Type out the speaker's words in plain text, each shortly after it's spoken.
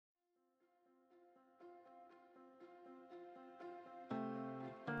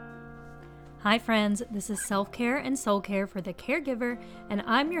Hi friends, this is Self-Care and Soul Care for the Caregiver, and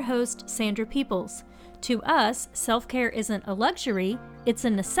I'm your host, Sandra Peoples. To us, self-care isn't a luxury, it's a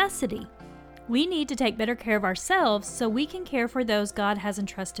necessity. We need to take better care of ourselves so we can care for those God has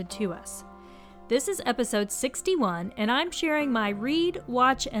entrusted to us. This is episode 61, and I'm sharing my read,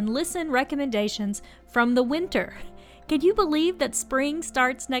 watch, and listen recommendations from the winter. Can you believe that spring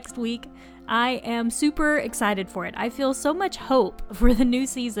starts next week? I am super excited for it. I feel so much hope for the new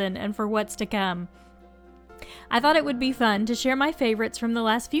season and for what's to come. I thought it would be fun to share my favorites from the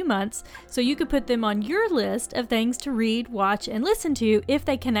last few months so you could put them on your list of things to read, watch, and listen to if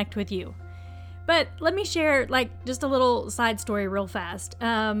they connect with you. But let me share just a little side story real fast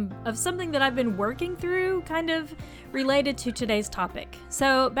of something that I've been working through kind of related to today's topic.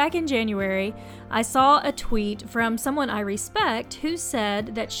 So back in January, I saw a tweet from someone I respect who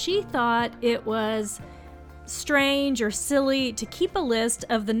said that she thought it was strange or silly to keep a list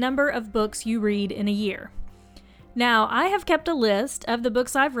of the number of books you read in a year. Now, I have kept a list of the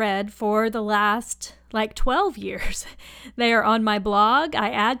books I've read for the last 12 years. They are on my blog.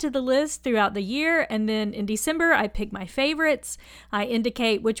 I add to the list throughout the year, and then in December, I pick my favorites. I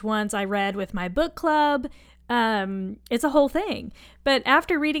indicate which ones I read with my book club. It's a whole thing. But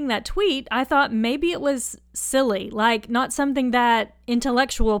after reading that tweet, I thought maybe it was silly, not something that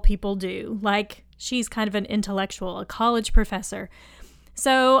intellectual people do. She's kind of an intellectual, a college professor.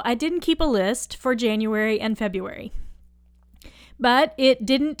 So I didn't keep a list for January and February. But it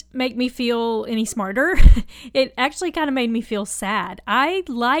didn't make me feel any smarter. It actually kind of made me feel sad. I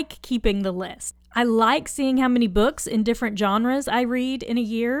like keeping the list. I like seeing how many books in different genres I read in a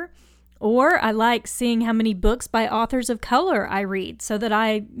year. Or I like seeing how many books by authors of color I read so that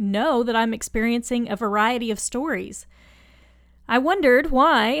I know that I'm experiencing a variety of stories. I wondered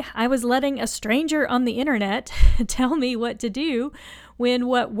why I was letting a stranger on the internet tell me what to do when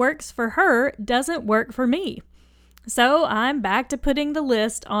what works for her doesn't work for me. So I'm back to putting the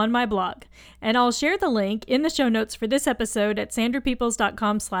list on my blog, and I'll share the link in the show notes for this episode at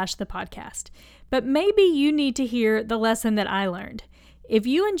sandrapeoples.com/thepodcast. But maybe you need to hear the lesson that I learned. If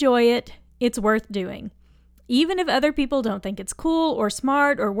you enjoy it, it's worth doing. Even if other people don't think it's cool or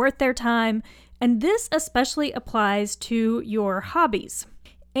smart or worth their time, and this especially applies to your hobbies.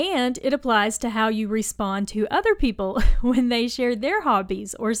 And it applies to how you respond to other people when they share their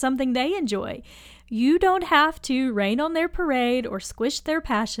hobbies or something they enjoy. You don't have to rain on their parade or squish their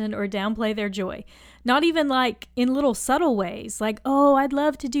passion or downplay their joy. Not even in little subtle ways, oh, I'd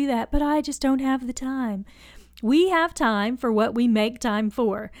love to do that, but I just don't have the time. We have time for what we make time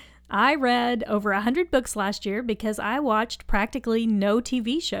for. I read over 100 books last year because I watched practically no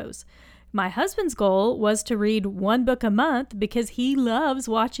TV shows. My husband's goal was to read one book a month because he loves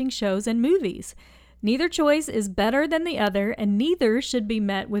watching shows and movies. Neither choice is better than the other, and neither should be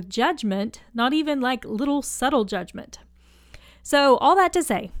met with judgment, not even little subtle judgment. So all that to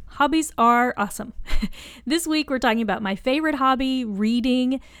say, hobbies are awesome. This week we're talking about my favorite hobby,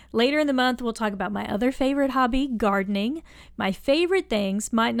 reading. Later in the month we'll talk about my other favorite hobby, gardening. My favorite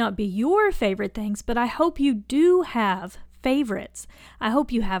things might not be your favorite things, but I hope you do have favorites. I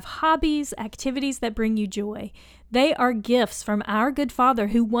hope you have hobbies, activities that bring you joy. They are gifts from our good Father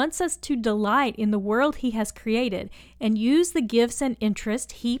who wants us to delight in the world He has created and use the gifts and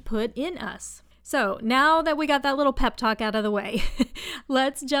interests He put in us. So now that we got that little pep talk out of the way,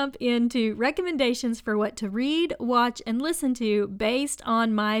 let's jump into recommendations for what to read, watch, and listen to based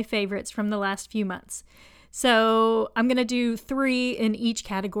on my favorites from the last few months. So I'm going to do 3 in each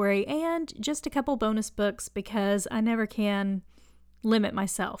category and just a couple bonus books because I never can limit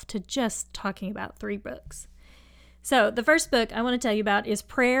myself to just talking about 3 books. So the first book I want to tell you about is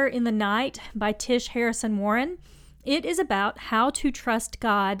Prayer in the Night by Tish Harrison Warren. It is about how to trust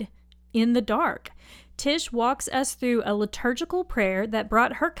God in the dark. Tish walks us through a liturgical prayer that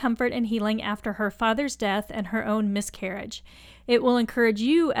brought her comfort and healing after her father's death and her own miscarriage. It will encourage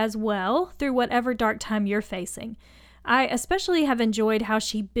you as well through whatever dark time you're facing. I especially have enjoyed how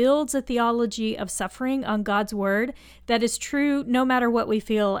she builds a theology of suffering on God's word that is true no matter what we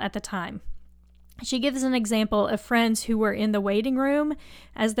feel at the time. She gives an example of friends who were in the waiting room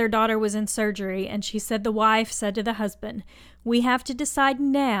as their daughter was in surgery, and she said the wife said to the husband, "We have to decide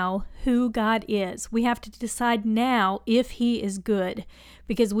now who God is. We have to decide now if He is good,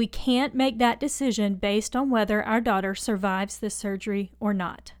 because we can't make that decision based on whether our daughter survives this surgery or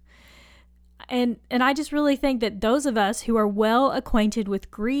not." And I just really think that those of us who are well acquainted with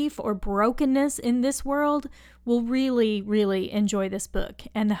grief or brokenness in this world will really, really enjoy this book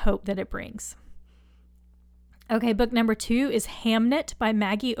and the hope that it brings. Okay, book number 2 is Hamnet by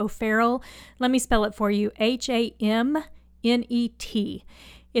Maggie O'Farrell. Let me spell it for you, Hamnet.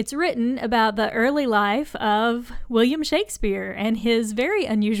 It's written about the early life of William Shakespeare and his very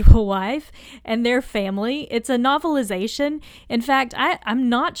unusual wife and their family. It's a novelization. In fact, I'm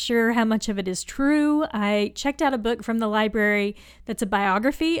not sure how much of it is true. I checked out a book from the library that's a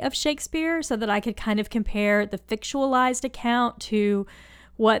biography of Shakespeare so that I could kind of compare the fictionalized account to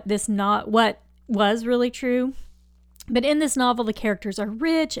what was really true. But in this novel, the characters are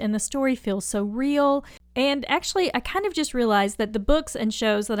rich and the story feels so real. And actually, I kind of just realized that the books and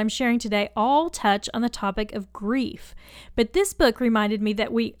shows that I'm sharing today all touch on the topic of grief. But this book reminded me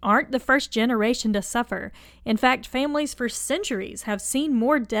that we aren't the first generation to suffer. In fact, families for centuries have seen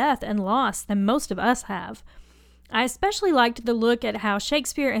more death and loss than most of us have. I especially liked the look at how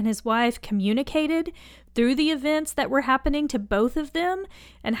Shakespeare and his wife communicated through the events that were happening to both of them,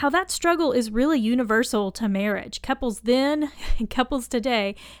 and how that struggle is really universal to marriage. Couples then and couples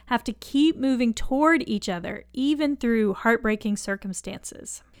today have to keep moving toward each other, even through heartbreaking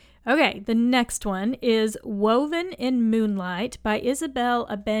circumstances. Okay, the next one is Woven in Moonlight by Isabel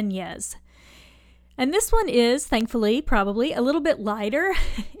Ibanez. And this one is, thankfully, probably a little bit lighter.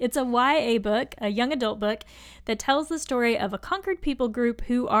 It's a YA book, a young adult book, that tells the story of a conquered people group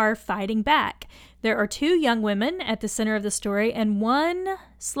who are fighting back. There are two young women at the center of the story, and one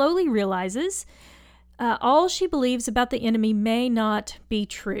slowly realizes all she believes about the enemy may not be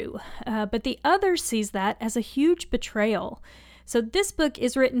true. But the other sees that as a huge betrayal. So this book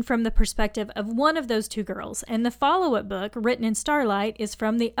is written from the perspective of one of those two girls, and the follow-up book, written in Starlight, is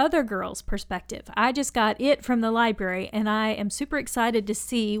from the other girl's perspective. I just got it from the library, and I am super excited to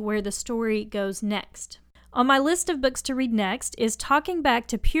see where the story goes next. On my list of books to read next is Talking Back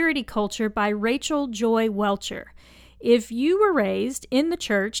to Purity Culture by Rachel Joy Welcher. If you were raised in the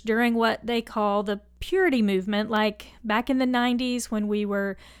church during what they call the purity movement, like back in the 90s when we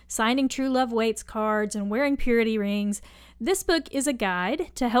were signing True Love Waits cards and wearing purity rings, this book is a guide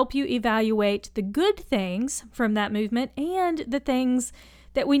to help you evaluate the good things from that movement and the things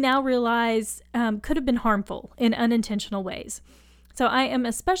that we now realize could have been harmful in unintentional ways. So I am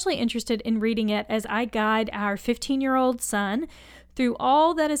especially interested in reading it as I guide our 15-year-old son through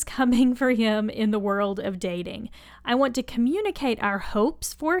all that is coming for him in the world of dating. I want to communicate our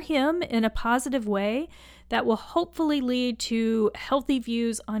hopes for him in a positive way that will hopefully lead to healthy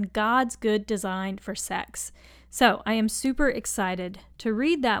views on God's good design for sex. So I am super excited to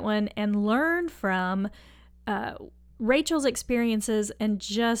read that one and learn from Rachel's experiences and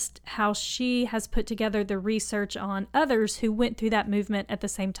just how she has put together the research on others who went through that movement at the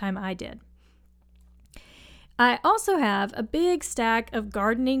same time I did. I also have a big stack of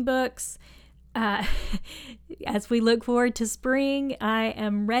gardening books. As we look forward to spring, I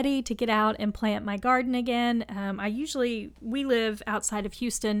am ready to get out and plant my garden again. We live outside of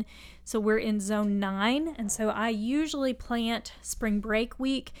Houston, so we're in zone 9, and so I usually plant spring break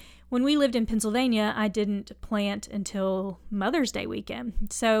week. When we lived in Pennsylvania, I didn't plant until Mother's Day weekend.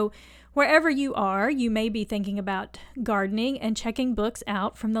 So wherever you are, you may be thinking about gardening, and checking books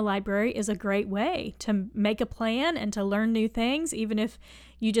out from the library is a great way to make a plan and to learn new things, even if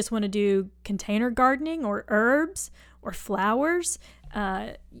you just want to do container gardening or herbs or flowers.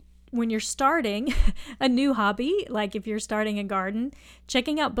 When you're starting a new hobby, like if you're starting a garden,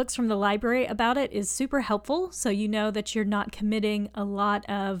 checking out books from the library about it is super helpful, so you know that you're not committing a lot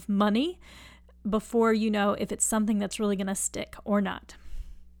of money before you know if it's something that's really going to stick or not.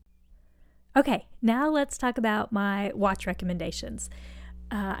 Okay, now let's talk about my watch recommendations.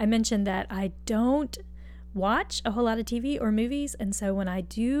 I mentioned that I don't watch a whole lot of TV or movies, and so when I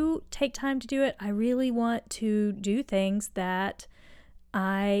do take time to do it, I really want to do things that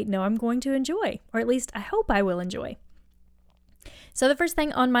I know I'm going to enjoy, or at least I hope I will enjoy. So the first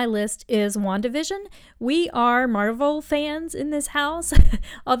thing on my list is WandaVision. We are Marvel fans in this house,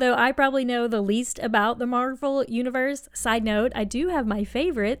 although I probably know the least about the Marvel universe. Side note, I do have my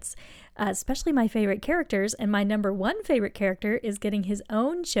favorites, especially my favorite characters, and my number one favorite character is getting his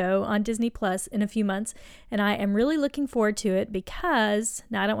own show on Disney Plus in a few months, and I am really looking forward to it because,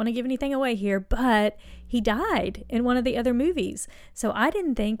 now I don't want to give anything away here, but he died in one of the other movies, so I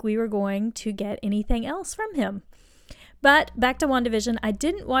didn't think we were going to get anything else from him. But back to WandaVision, I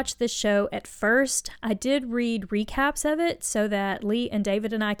didn't watch this show at first. I did read recaps of it so that Lee and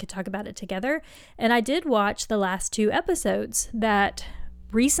David and I could talk about it together, and I did watch the last 2 episodes that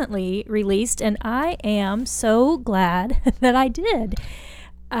recently released, and I am so glad that I did.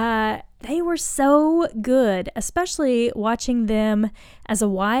 They were so good, especially watching them as a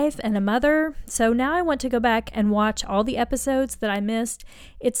wife and a mother. So now I want to go back and watch all the episodes that I missed.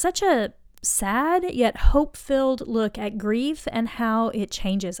 It's such a sad yet hope-filled look at grief and how it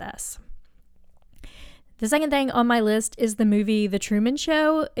changes us. The second thing on my list is the movie The Truman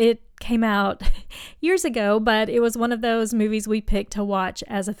Show. It came out years ago, but it was one of those movies we picked to watch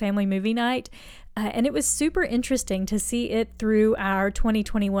as a family movie night. And it was super interesting to see it through our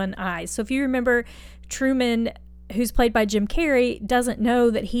 2021 eyes. So if you remember, Truman, who's played by Jim Carrey, doesn't know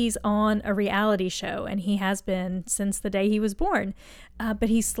that he's on a reality show, and he has been since the day he was born. But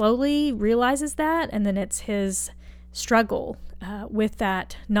he slowly realizes that, and then it's his struggle with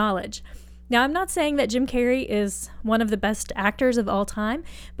that knowledge. Now, I'm not saying that Jim Carrey is one of the best actors of all time,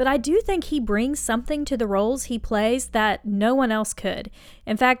 but I do think he brings something to the roles he plays that no one else could.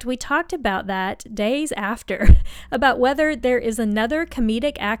 In fact, we talked about that days after, about whether there is another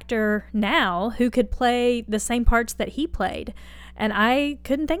comedic actor now who could play the same parts that he played, and I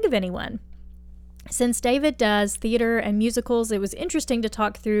couldn't think of anyone. Since David does theater and musicals, it was interesting to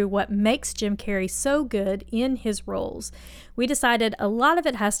talk through what makes Jim Carrey so good in his roles. We decided a lot of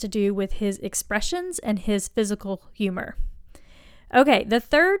it has to do with his expressions and his physical humor. Okay, the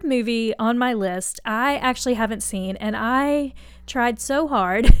third movie on my list I actually haven't seen, and I tried so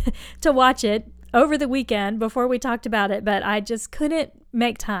hard to watch it over the weekend before we talked about it, but I just couldn't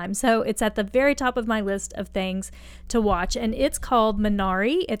make time. So it's at the very top of my list of things to watch, and it's called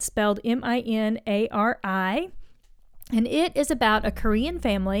Minari. It's spelled Minari, and it is about a Korean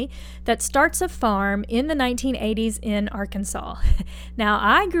family that starts a farm in the 1980s in Arkansas. Now,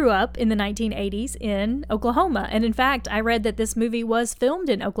 I grew up in the 1980s in Oklahoma, and in fact, I read that this movie was filmed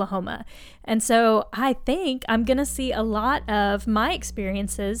in Oklahoma. And so I think I'm going to see a lot of my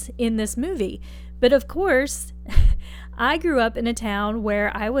experiences in this movie. But of course, I grew up in a town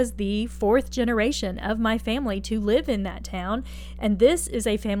where I was the fourth generation of my family to live in that town. And this is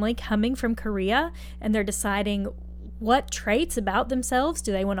a family coming from Korea, and they're deciding what traits about themselves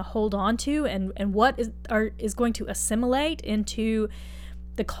do they want to hold on to, and what is going to assimilate into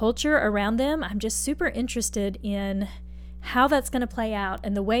the culture around them. I'm just super interested in how that's going to play out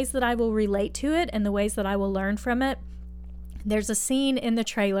and the ways that I will relate to it and the ways that I will learn from it. There's a scene in the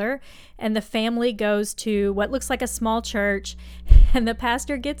trailer, and the family goes to what looks like a small church, and the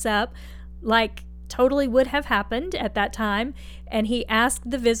pastor gets up, like totally would have happened at that time, and he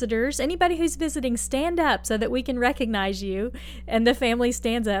asked the visitors, anybody who's visiting, stand up so that we can recognize you. And the family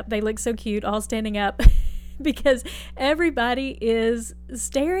stands up. They look so cute, all standing up because everybody is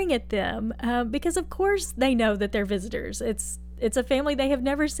staring at them because of course they know that they're visitors. It's a family they have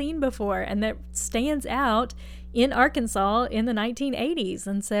never seen before, and that stands out in Arkansas in the 1980s.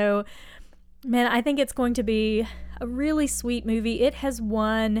 And so, man, I think it's going to be a really sweet movie. It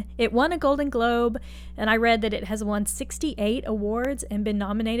won a Golden Globe, and I read that it has won 68 awards and been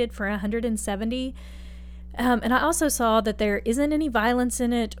nominated for 170. And I also saw that there isn't any violence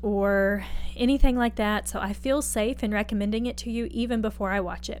in it or anything like that, so I feel safe in recommending it to you even before I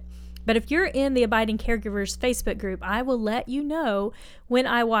watch it. But if you're in the Abiding Caregivers Facebook group, I will let you know when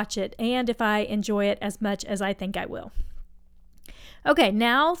I watch it and if I enjoy it as much as I think I will. Okay,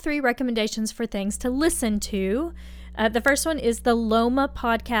 now 3 recommendations for things to listen to. The first one is the Loma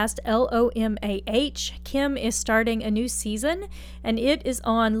podcast, Lomah. Kim is starting a new season, and it is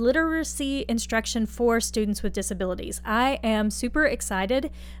on literacy instruction for students with disabilities. I am super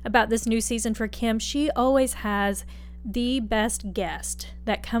excited about this new season for Kim. She always has the best guest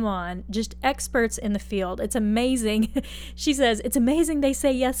that come on, just experts in the field. It's amazing. She says, it's amazing they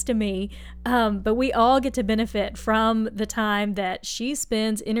say yes to me, but we all get to benefit from the time that she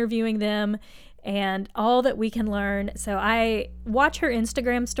spends interviewing them and all that we can learn. So I watch her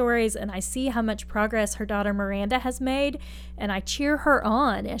Instagram stories and I see how much progress her daughter Miranda has made, and I cheer her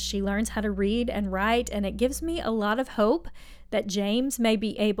on as she learns how to read and write, and it gives me a lot of hope that James may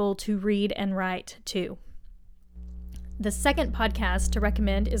be able to read and write too. The second podcast to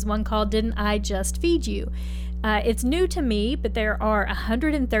recommend is one called Didn't I Just Feed You? It's new to me, but there are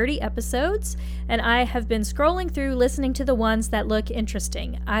 130 episodes, and I have been scrolling through listening to the ones that look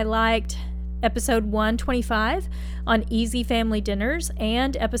interesting. I liked episode 125 on easy family dinners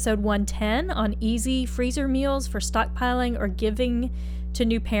and episode 110 on easy freezer meals for stockpiling or giving to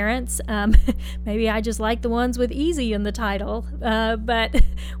new parents. Maybe I just like the ones with easy in the title, but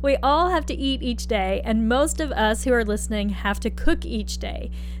we all have to eat each day, and most of us who are listening have to cook each day.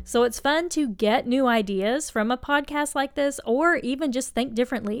 So it's fun to get new ideas from a podcast like this, or even just think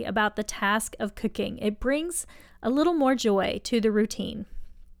differently about the task of cooking. It brings a little more joy to the routine.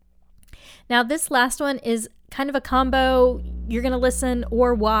 Now, this last one is kind of a combo. You're going to listen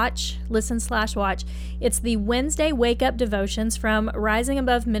or watch, listen/watch. It's the Wednesday Wake Up Devotions from Rising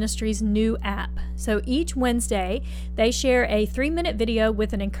Above Ministries' new app. So each Wednesday, they share a 3-minute video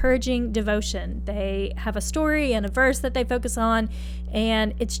with an encouraging devotion. They have a story and a verse that they focus on,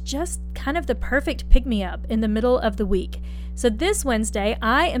 and it's just kind of the perfect pick-me-up in the middle of the week. So this Wednesday,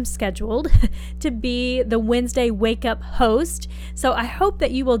 I am scheduled to be the Wednesday Wake Up host. So I hope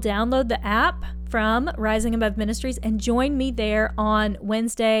that you will download the app from Rising Above Ministries and join me there on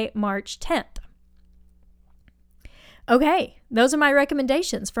Wednesday, March 10th. Okay, those are my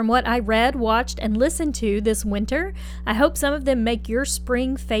recommendations from what I read, watched, and listened to this winter. I hope some of them make your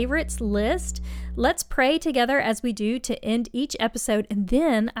spring favorites list. Let's pray together as we do to end each episode, and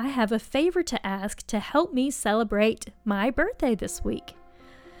then I have a favor to ask to help me celebrate my birthday this week.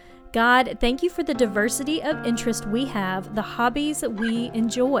 God, thank you for the diversity of interest we have, the hobbies that we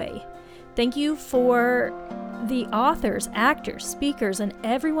enjoy. Thank you for the authors, actors, speakers, and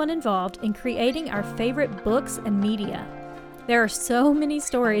everyone involved in creating our favorite books and media. There are so many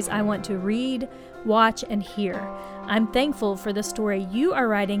stories I want to read, watch, and hear. I'm thankful for the story you are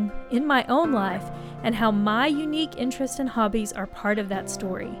writing in my own life and how my unique interests and hobbies are part of that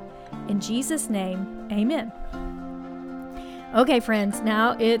story. In Jesus' name, amen. Okay, friends,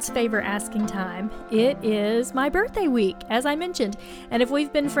 now it's favor asking time. It is my birthday week, as I mentioned. And if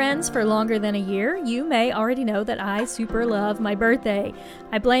we've been friends for longer than a year, you may already know that I super love my birthday.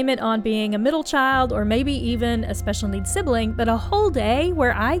 I blame it on being a middle child or maybe even a special needs sibling, but a whole day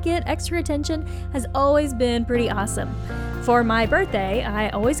where I get extra attention has always been pretty awesome. For my birthday, I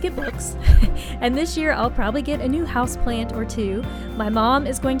always get books, and this year I'll probably get a new houseplant or two. My mom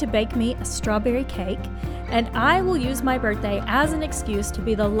is going to bake me a strawberry cake, and I will use my birthday as an excuse to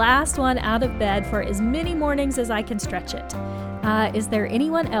be the last one out of bed for as many mornings as I can stretch it. Is there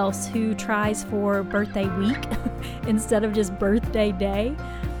anyone else who tries for birthday week instead of just birthday day?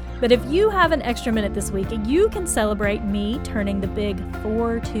 But if you have an extra minute this week, you can celebrate me turning the big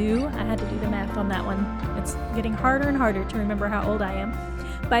 42. I had to do the math on that one. It's getting harder and harder to remember how old I am.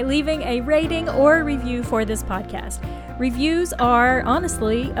 By leaving a rating or review for this podcast. Reviews are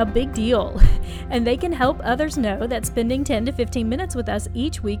honestly a big deal, and they can help others know that spending 10 to 15 minutes with us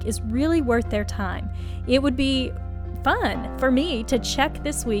each week is really worth their time. It would be fun for me to check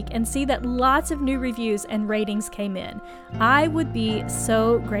this week and see that lots of new reviews and ratings came in. I would be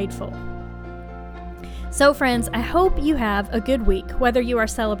so grateful. So friends, I hope you have a good week, whether you are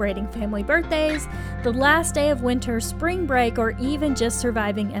celebrating family birthdays, the last day of winter, spring break, or even just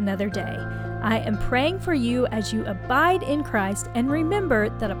surviving another day. I am praying for you as you abide in Christ and remember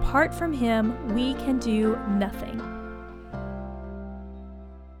that apart from Him, we can do nothing.